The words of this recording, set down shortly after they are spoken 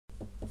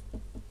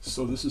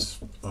So this is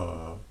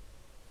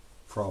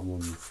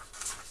problem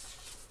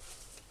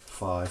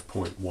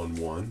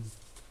 5.11.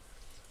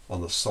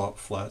 On the salt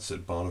flats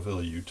at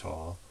Bonneville,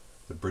 Utah,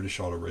 the British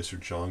auto racer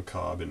John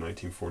Cobb in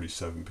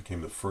 1947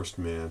 became the first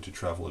man to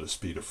travel at a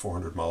speed of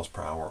 400 miles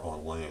per hour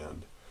on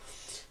land.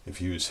 If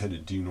he was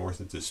headed due north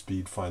at this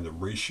speed, find the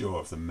ratio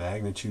of the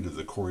magnitude of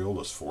the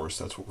Coriolis force.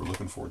 That's what we're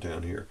looking for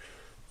down here.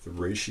 The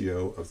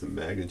ratio of the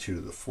magnitude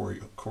of the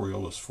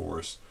Coriolis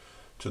force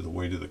to the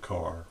weight of the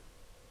car.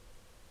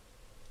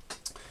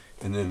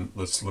 And then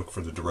let's look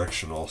for the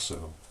direction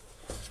also.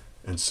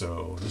 And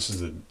so this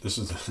is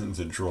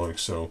the drawing.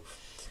 So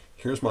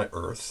here's my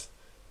Earth,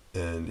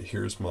 and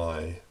here's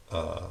my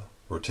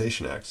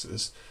rotation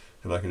axis,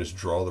 and I can just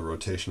draw the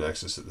rotation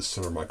axis at the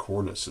center of my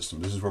coordinate system.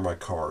 This is where my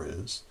car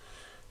is,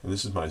 and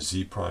this is my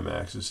z prime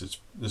axis. This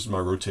is my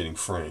rotating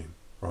frame,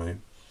 right?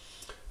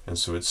 And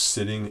so it's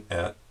sitting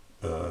at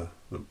the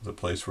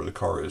place where the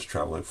car is,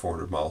 traveling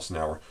 400 miles an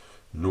hour.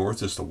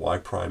 North is the y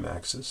prime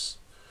axis,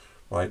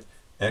 right?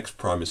 X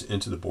prime is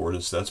into the board,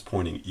 and so that's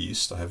pointing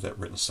east. I have that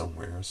written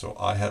somewhere. So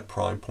I hat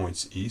prime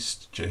points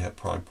east, j hat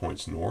prime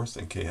points north,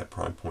 and k hat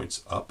prime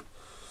points up.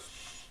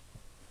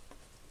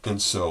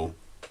 And so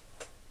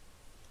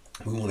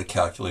we want to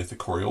calculate the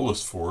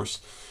Coriolis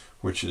force,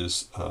 which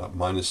is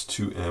minus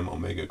 2m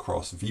omega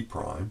cross v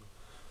prime,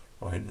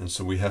 right? And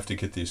so we have to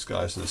get these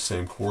guys in the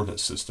same coordinate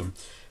system.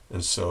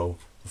 And so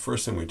the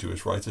first thing we do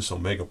is write this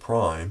omega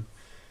prime,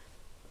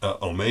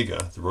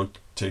 omega, the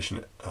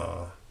rotation,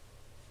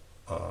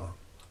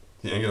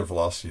 the angular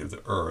velocity of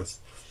the Earth,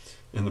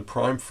 in the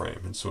prime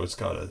frame. And so it's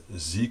got a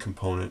z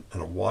component and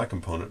a y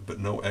component, but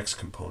no x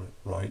component,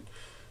 right?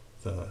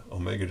 The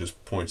omega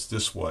just points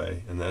this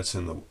way, and that's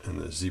in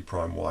the z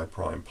prime y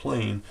prime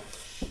plane,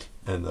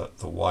 and the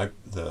y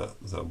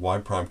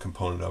prime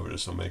component of it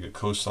is omega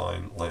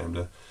cosine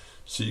lambda.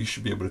 So you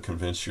should be able to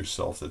convince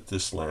yourself that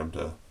this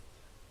lambda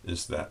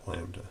is that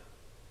lambda.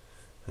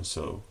 And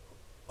so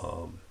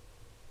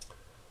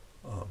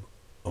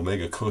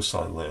omega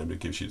cosine lambda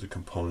gives you the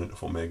component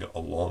of omega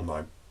along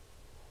my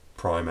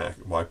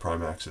y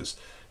prime axis,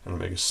 and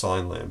omega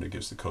sine lambda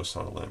gives the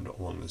cosine of lambda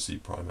along the z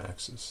prime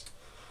axis.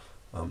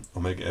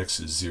 Omega x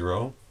is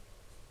 0,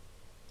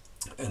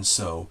 and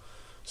so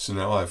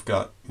now I've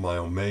got my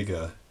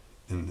omega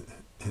in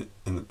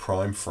the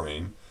prime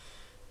frame,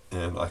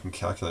 and I can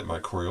calculate my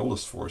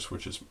Coriolis force,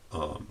 which is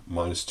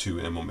minus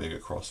 2m omega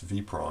cross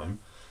v prime,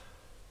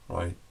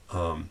 right?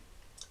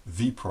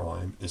 V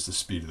prime is the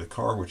speed of the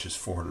car, which is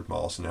 400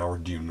 miles an hour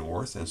due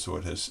north, and so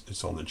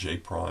it's on the j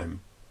hat prime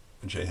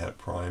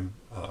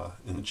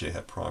in the j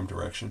hat prime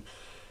direction.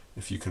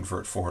 If you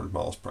convert 400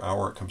 miles per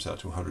hour, it comes out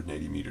to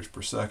 180 meters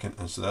per second,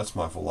 and so that's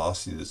my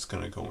velocity that's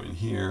going to go in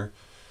here.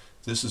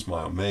 This is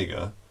my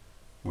omega,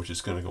 which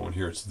is going to go in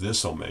here. It's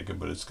this omega,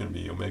 but it's going to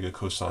be omega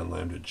cosine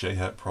lambda j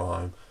hat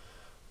prime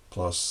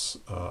plus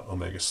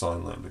omega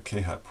sine lambda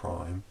k hat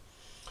prime.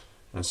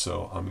 And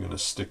so I'm going to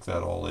stick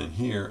that all in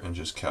here and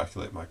just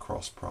calculate my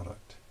cross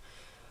product.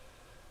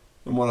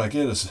 And what I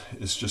get is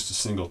just a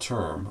single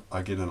term.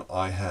 I get an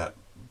I hat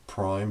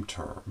prime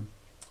term,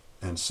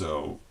 and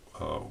so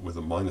with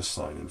a minus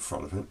sign in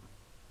front of it.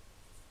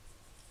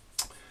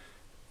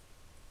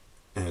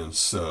 And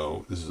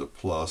so this is a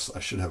plus. I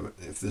should have,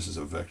 if this is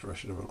a vector, I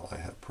should have an I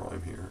hat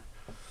prime here.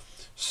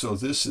 So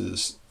this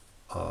is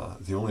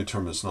the only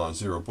term that's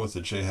non-zero. Both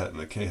the j hat and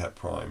the k hat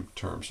prime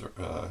terms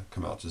are,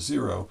 come out to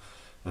 0.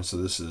 And so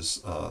this is,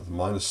 the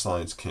minus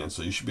signs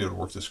cancel. You should be able to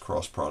work this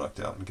cross product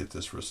out and get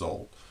this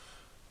result,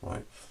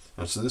 right?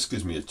 And so this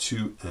gives me a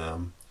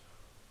 2m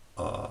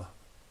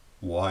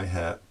y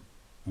hat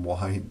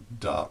y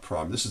dot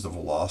prime. This is the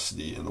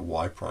velocity in the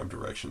y prime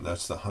direction.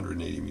 That's the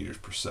 180 meters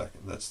per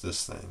second. That's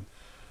this thing,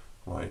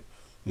 right?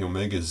 The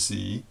omega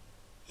z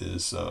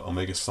is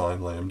omega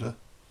sine lambda,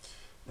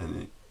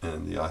 and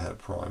the I hat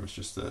prime is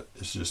just the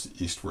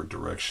eastward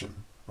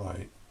direction,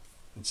 right?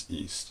 It's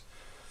east.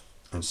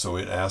 And so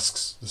it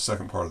asks, the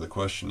second part of the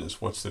question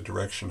is, what's the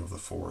direction of the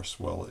force?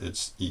 Well,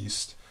 it's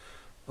east,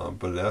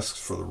 but it asks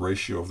for the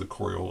ratio of the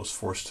Coriolis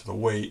force to the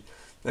weight.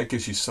 That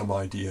gives you some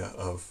idea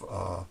of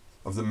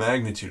the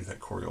magnitude of that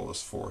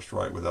Coriolis force,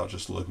 right, without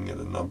just looking at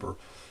a number.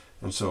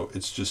 And so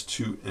it's just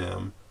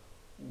 2m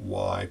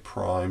y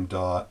prime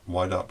dot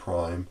y dot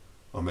prime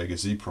omega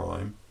z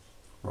prime,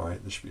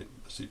 right? There should be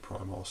a z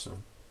prime also.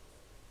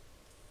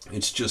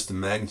 It's just the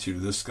magnitude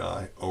of this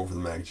guy over the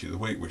magnitude of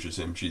the weight, which is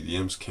mg. The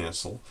m's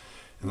cancel.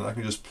 And then I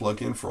can just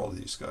plug in for all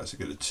these guys. I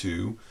get a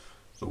 2.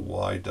 The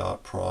y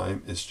dot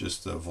prime is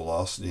just the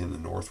velocity in the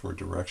northward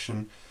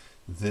direction.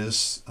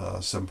 This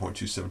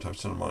 7.27 times 10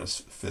 to the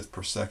minus 5th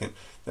per second.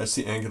 That's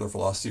the angular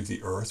velocity of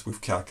the Earth.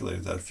 We've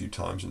calculated that a few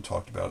times and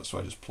talked about it, so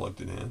I just plugged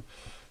it in.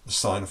 The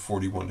sine of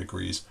 41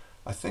 degrees.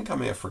 I think I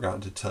may have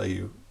forgotten to tell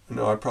you.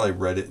 No, I probably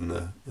read it in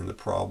the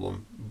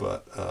problem,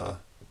 but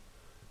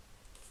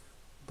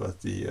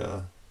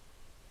the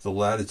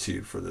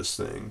latitude for this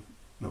thing,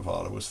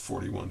 Nevada, was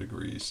 41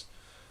 degrees.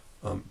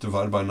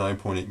 Divided by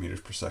 9.8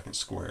 meters per second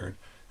squared.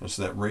 And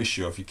so that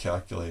ratio, if you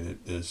calculate it,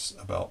 is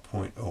about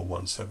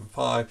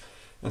 0.0175.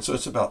 And so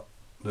it's about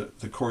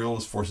the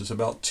Coriolis force is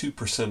about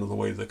 2% of the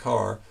weight of the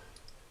car,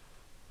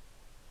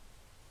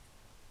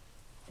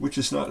 which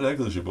is not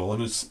negligible,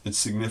 and it's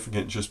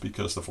significant just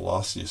because the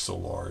velocity is so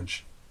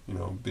large. You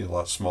know, it'd be a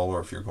lot smaller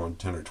if you're going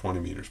 10 or 20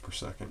 meters per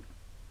second.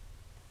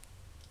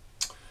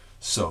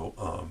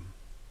 So,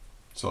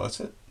 so that's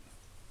it.